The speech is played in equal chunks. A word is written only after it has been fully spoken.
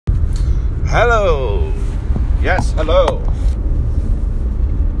Hello. Yes, hello.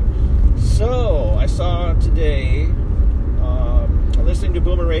 So, I saw today, listening to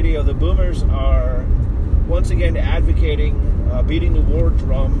Boomer Radio, the Boomers are once again advocating beating the war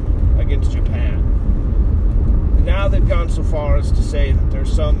drum against Japan. And now they've gone so far as to say that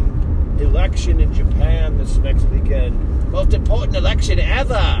there's some election in Japan this next weekend. Most important election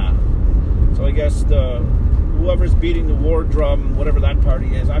ever! So I guess whoever's beating the war drum, whatever that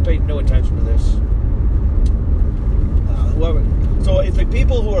party is, I paid no attention to this. So if the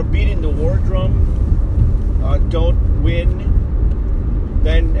people who are beating the war drum don't win,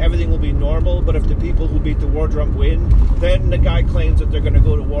 then everything will be normal. But if the people who beat the war drum win, then the guy claims that they're going to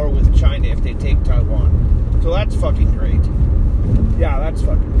go to war with China if they take Taiwan. So that's fucking great. Yeah, that's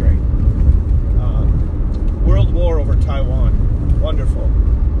fucking great. World war over Taiwan. Wonderful.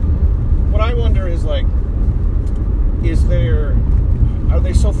 What I wonder is, like, are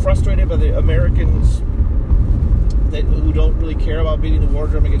they so frustrated by the Americans who don't really care about beating the war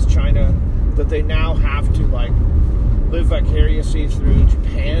drum against China that they now have to, like, live vicariously through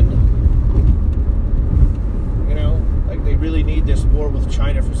Japan? You know, like, they really need this war with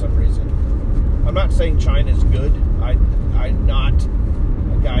China for some reason. I'm not saying China's good. I'm not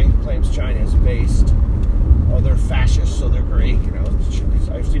a guy who claims China is based. Oh, they're fascists, so they're great, you know.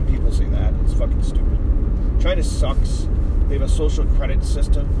 I've seen people say that. It's fucking stupid. China sucks. They have a social credit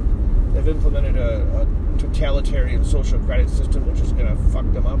system. They've implemented a totalitarian social credit system, which is going to fuck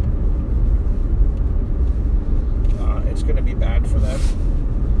them up. It's going to be bad for them.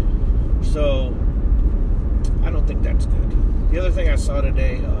 So, I don't think that's good. The other thing I saw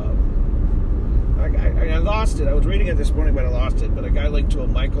today, I lost it. I was reading it this morning, but I lost it. But a guy linked to a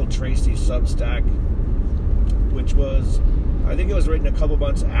Michael Tracy Substack, which was, I think it was written a couple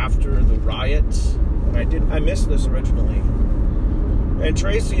months after the riots. And I missed this originally. And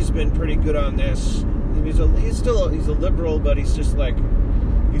Tracy's been pretty good on this. He's a liberal, but he's just like,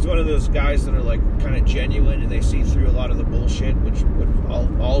 he's one of those guys that are like kind of genuine, and they see through a lot of the bullshit, which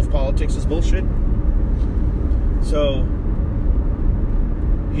all of politics is bullshit. So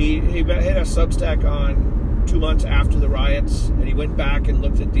he hit a Substack on 2 months after the riots, and he went back and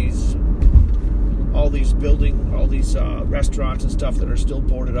looked at all these restaurants and stuff that are still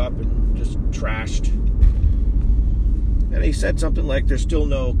boarded up and just trashed. And he said something like, there's still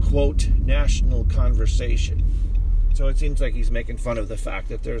no, quote, national conversation. So it seems like he's making fun of the fact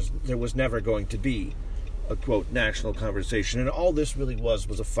that there was never going to be a, quote, national conversation. And all this really was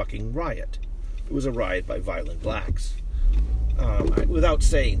a fucking riot. It was a riot by violent blacks. Without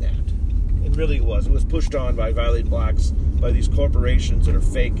saying that. It really was. It was pushed on by violent blacks, by these corporations that are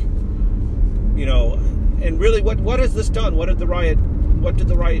fake. You know, and really, what has this done? What did the riot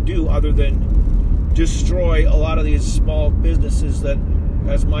do other than destroy a lot of these small businesses that,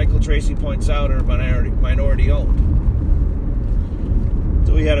 as Michael Tracy points out, are minority owned?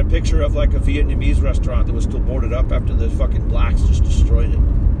 So we had a picture of like a Vietnamese restaurant that was still boarded up after the fucking blacks just destroyed it.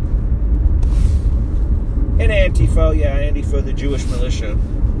 And Antifa, the Jewish militia,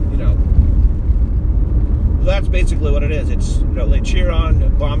 you know. That's basically what it is. It's, you know, they cheer on the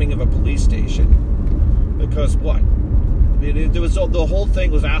bombing of a police station because what? I mean, the whole thing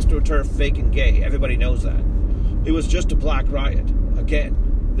was AstroTurf, fake and gay. Everybody knows that. It was just a black riot. Again,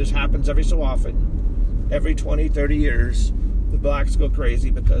 this happens every so often. Every 20, 30 years, the blacks go crazy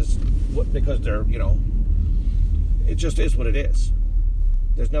because they're, you know, it just is what it is.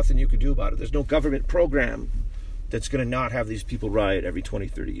 There's nothing you can do about it. There's no government program that's going to not have these people riot every 20,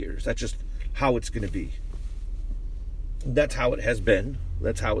 30 years. That's just how it's going to be. That's how it has been.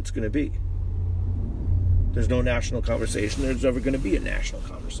 That's how it's going to be. There's no national conversation. There's never going to be a national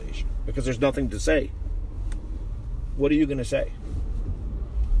conversation because there's nothing to say. What are you going to say?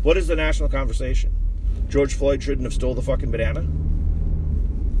 What is the national conversation? George Floyd shouldn't have stole the fucking banana?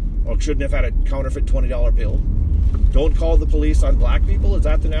 Or shouldn't have had a counterfeit $20 bill? Don't call the police on black people? Is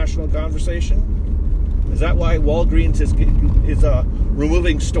that the national conversation? Is that why Walgreens is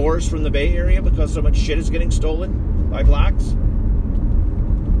removing stores from the Bay Area because so much shit is getting stolen by blacks?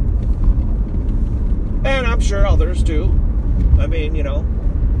 And I'm sure others too. I mean, you know,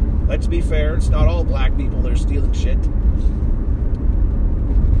 let's be fair. It's not all black people that are stealing shit.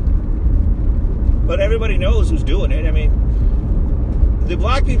 But everybody knows who's doing it. I mean, the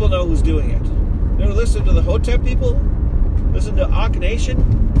black people know who's doing it. You know, listen to the Hotep people. Listen to Ak Nation.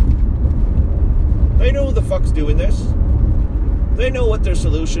 They know who the fuck's doing this. They know what their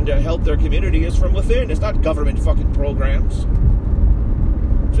solution to help their community is from within. It's not government fucking programs.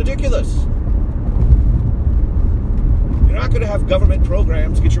 It's ridiculous. You not going to have government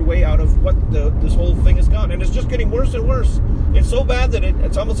programs get your way out of what this whole thing has gone. And it's just getting worse and worse. It's so bad that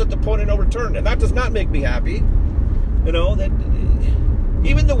it's almost at the point of no return. And that does not make me happy. You know, that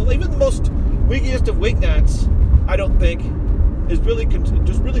even the most wiggiest of wignats, I don't think, is really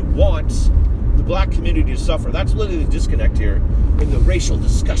just really wants the black community to suffer. That's literally the disconnect here in the racial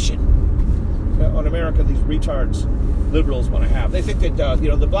discussion on America. These retards, liberals want to have. They think that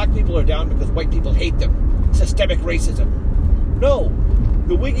the black people are down because white people hate them. Systemic racism. No,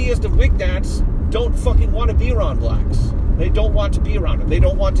 the wiggiest of wignats don't fucking want to be around blacks. They don't want to be around them. They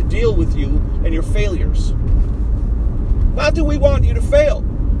don't want to deal with you and your failures. Not that we want you to fail.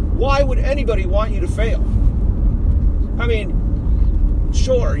 Why would anybody want you to fail? I mean,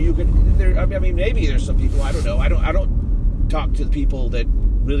 sure, you could. Maybe there's some people. I don't know. I don't talk to the people that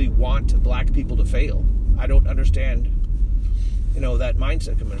really want black people to fail. I don't understand, that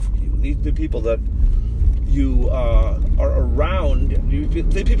mindset coming from you. The people that you are around,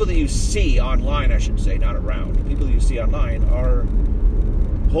 the people that you see online, I should say, not around. The people that you see online are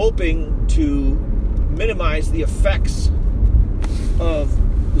hoping to minimize the effects of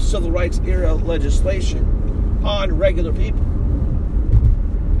the civil rights era legislation on regular people.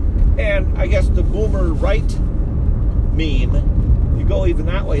 And I guess the boomer right meme, you go even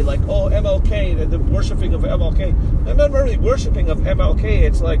that way, like, oh, MLK, the worshipping of MLK. I'm not really worshipping of MLK.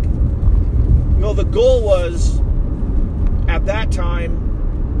 It's like, the goal was, at that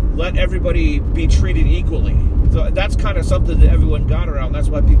time, let everybody be treated equally. So that's kind of something that everyone got around. That's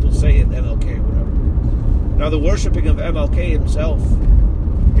why people say it, MLK, whatever. Now, the worshipping of MLK himself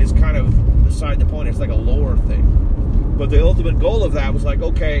is kind of beside the point. It's like a lore thing. But the ultimate goal of that was like,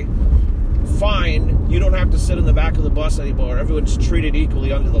 okay, fine, you don't have to sit in the back of the bus anymore. Everyone's treated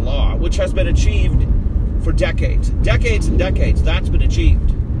equally under the law, which has been achieved for decades. Decades and decades, that's been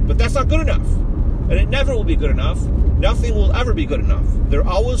achieved. But that's not good enough. And it never will be good enough. Nothing will ever be good enough. There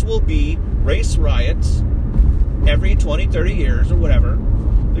always will be race riots every 20, 30 years or whatever,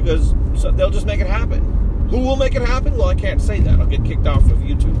 because they'll just make it happen. Who will make it happen? Well, I can't say that. I'll get kicked off of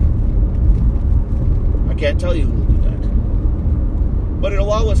YouTube. I can't tell you who will do that. But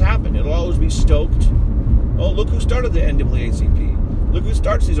it'll always happen. It'll always be stoked. Oh, look who started the NAACP. Look who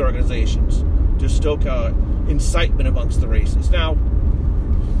starts these organizations to stoke incitement amongst the races. Now,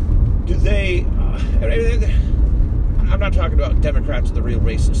 do they... I'm not talking about Democrats are the real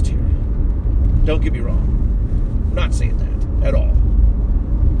racist here. Don't get me wrong. I'm not saying that at all.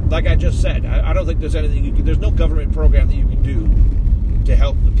 Like I just said, I don't think there's anything you can... There's no government program that you can do to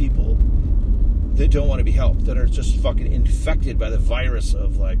help the people that don't want to be helped, that are just fucking infected by the virus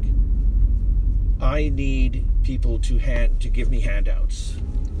of, like, I need people to give me handouts.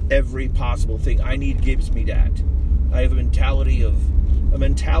 Every possible thing I need gives me that. I have a mentality of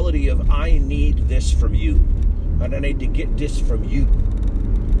I need this from you, and I need to get this from you.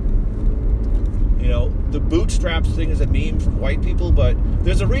 The bootstraps thing is a meme from white people, but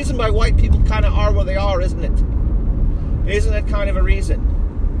there's a reason why white people kind of are where they are, isn't it? Isn't it kind of a reason?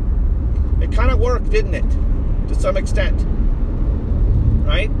 It kind of worked, didn't it? To some extent.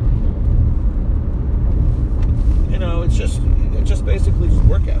 Right? It's just basically just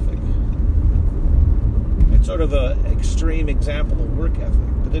work ethic. It's sort of an extreme example of work ethic.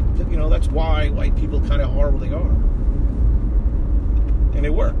 But, that's why white people kind of are where they are. And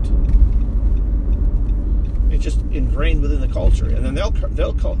it worked. It's just ingrained within the culture. And then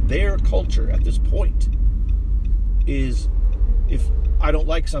they'll call their culture at this point is, if I don't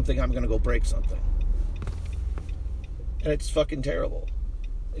like something, I'm going to go break something. And it's fucking terrible.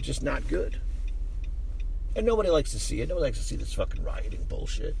 It's just not good. And nobody likes to see it. Nobody likes to see this fucking rioting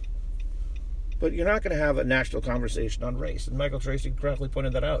bullshit. But you're not going to have a national conversation on race. And Michael Tracy correctly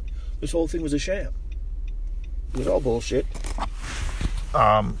pointed that out. This whole thing was a sham. It was all bullshit.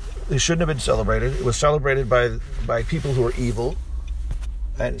 It shouldn't have been celebrated. It was celebrated by people who are evil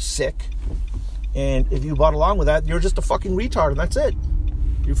and sick. And if you bought along with that, you're just a fucking retard, and that's it.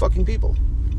 You're fucking people.